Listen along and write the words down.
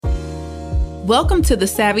Welcome to the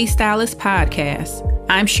Savvy Stylist Podcast.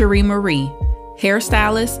 I'm Cherie Marie,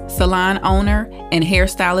 hairstylist, salon owner, and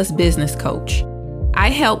hairstylist business coach.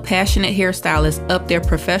 I help passionate hairstylists up their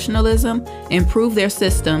professionalism, improve their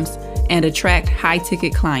systems, and attract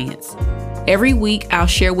high-ticket clients. Every week, I'll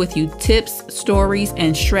share with you tips, stories,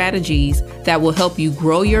 and strategies that will help you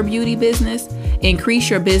grow your beauty business,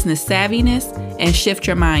 increase your business savviness, and shift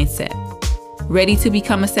your mindset. Ready to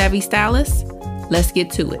become a savvy stylist? Let's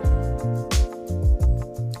get to it.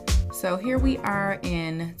 So here we are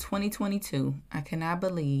in 2022. I cannot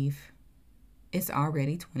believe it's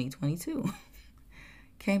already 2022.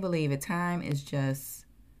 Can't believe it. Time is just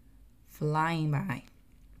flying by.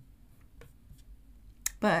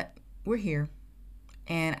 But we're here.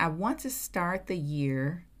 And I want to start the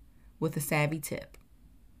year with a savvy tip,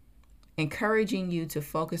 encouraging you to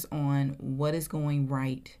focus on what is going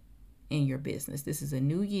right in your business. This is a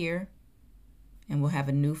new year, and we'll have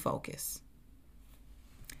a new focus.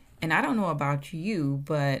 And I don't know about you,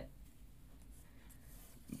 but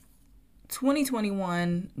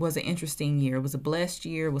 2021 was an interesting year. It was a blessed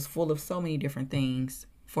year. It was full of so many different things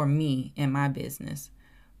for me and my business.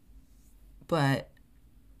 But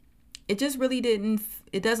it just really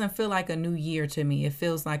it doesn't feel like a new year to me. It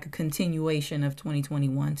feels like a continuation of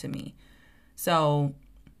 2021 to me. So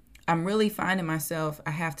I'm really finding myself,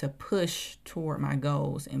 I have to push toward my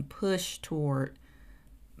goals and push toward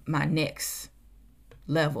my next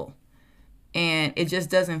level. And it just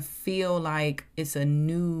doesn't feel like it's a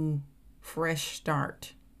new, fresh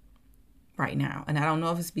start right now. And I don't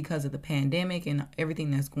know if it's because of the pandemic and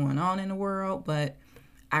everything that's going on in the world, but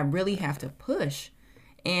I really have to push.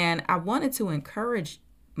 And I wanted to encourage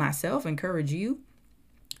myself, encourage you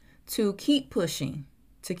to keep pushing,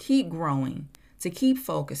 to keep growing, to keep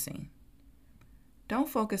focusing. Don't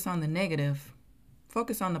focus on the negative.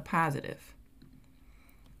 Focus on the positive.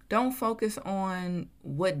 Don't focus on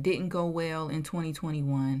what didn't go well in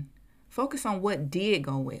 2021. Focus on what did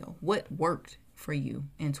go well, what worked for you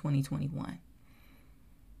in 2021.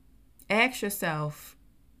 Ask yourself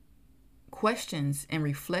questions and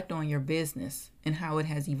reflect on your business and how it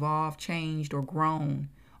has evolved, changed, or grown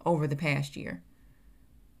over the past year.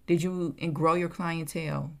 Did you grow your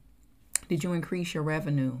clientele? Did you increase your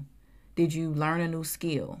revenue? Did you learn a new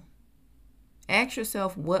skill? Ask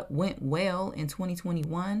yourself what went well in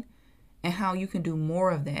 2021 and how you can do more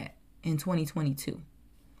of that in 2022.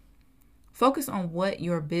 Focus on what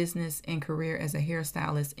your business and career as a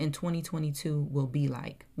hairstylist in 2022 will be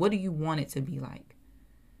like. What do you want it to be like?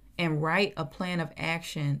 And write a plan of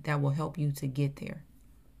action that will help you to get there.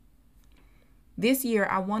 This year,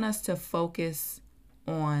 I want us to focus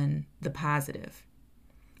on the positive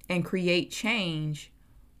and create change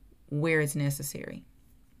where it's necessary.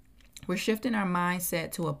 We're shifting our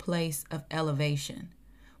mindset to a place of elevation.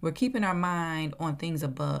 We're keeping our mind on things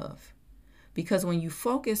above. Because when you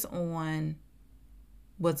focus on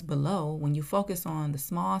what's below, when you focus on the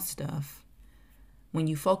small stuff, when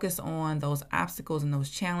you focus on those obstacles and those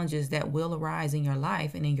challenges that will arise in your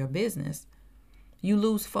life and in your business, you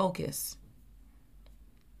lose focus.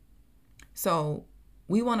 So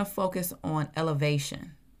we want to focus on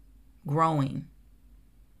elevation, growing.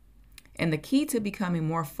 And the key to becoming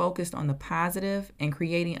more focused on the positive and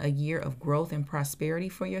creating a year of growth and prosperity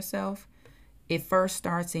for yourself, it first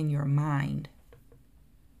starts in your mind.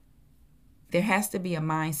 There has to be a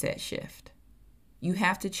mindset shift. You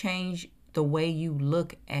have to change the way you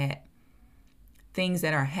look at things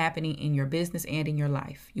that are happening in your business and in your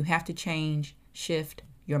life. You have to shift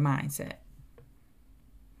your mindset.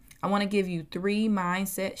 I want to give you 3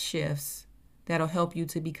 mindset shifts that'll help you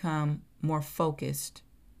to become more focused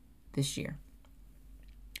this year.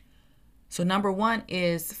 So number 1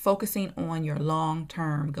 is focusing on your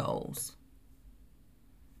long-term goals.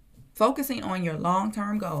 Focusing on your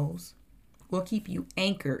long-term goals will keep you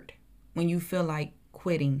anchored when you feel like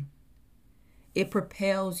quitting. It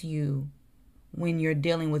propels you when you're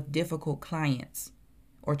dealing with difficult clients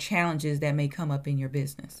or challenges that may come up in your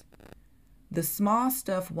business. The small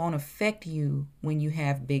stuff won't affect you when you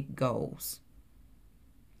have big goals.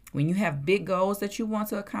 When you have big goals that you want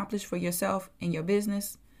to accomplish for yourself and your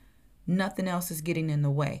business, nothing else is getting in the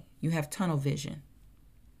way. You have tunnel vision.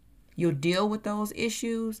 You'll deal with those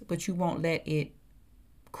issues, but you won't let it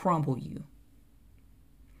crumble you.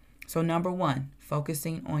 So number 1,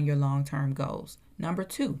 focusing on your long-term goals. Number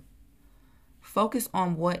 2, focus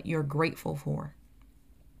on what you're grateful for.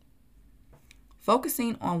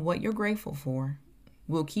 Focusing on what you're grateful for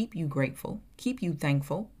will keep you grateful, keep you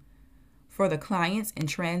thankful for the clients and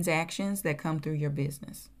transactions that come through your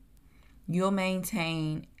business. You'll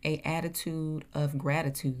maintain an attitude of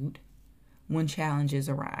gratitude when challenges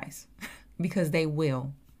arise because they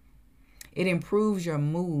will. It improves your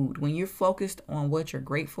mood. When you're focused on what you're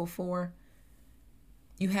grateful for,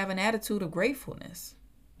 you have an attitude of gratefulness.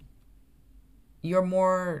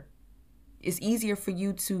 It's easier for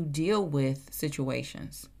you to deal with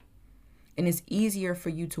situations. And it's easier for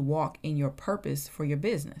you to walk in your purpose for your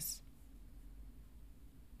business.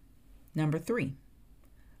 Number 3,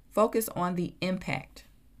 focus on the impact.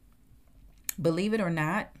 Believe it or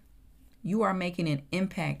not, you are making an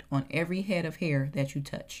impact on every head of hair that you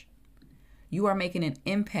touch. You are making an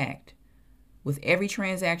impact with every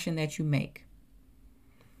transaction that you make.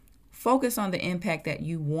 Focus on the impact that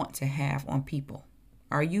you want to have on people.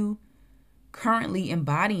 Are you currently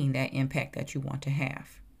embodying that impact that you want to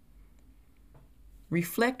have?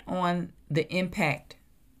 Reflect on the impact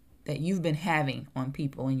that you've been having on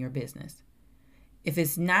people in your business. If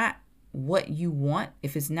it's not what you want,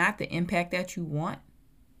 if it's not the impact that you want,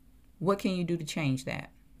 what can you do to change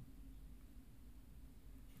that?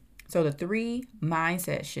 So the 3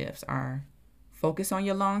 mindset shifts are: focus on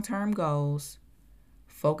your long-term goals,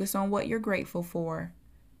 focus on what you're grateful for,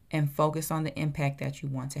 and focus on the impact that you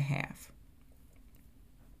want to have.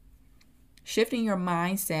 Shifting your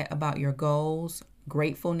mindset about your goals,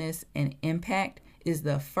 gratefulness, and impact is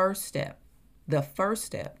the first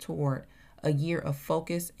step toward a year of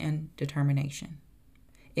focus and determination.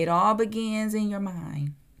 It all begins in your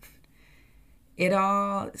mind. It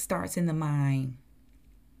all starts in the mind.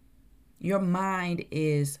 Your mind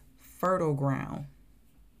is fertile ground.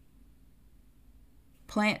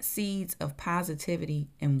 Plant seeds of positivity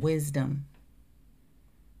and wisdom.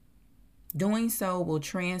 Doing so will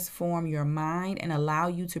transform your mind and allow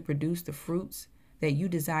you to produce the fruits that you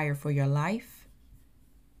desire for your life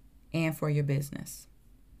and for your business.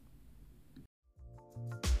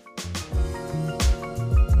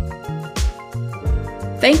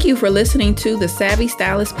 Thank you for listening to the Savvy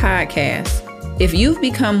Stylist Podcast. If you've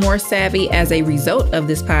become more savvy as a result of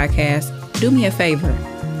this podcast, do me a favor.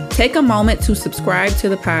 Take a moment to subscribe to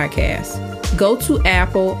the podcast. Go to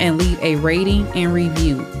Apple and leave a rating and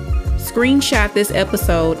review. Screenshot this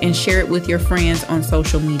episode and share it with your friends on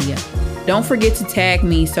social media. Don't forget to tag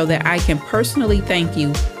me so that I can personally thank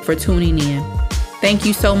you for tuning in. Thank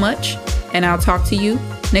you so much, and I'll talk to you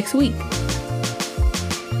next week.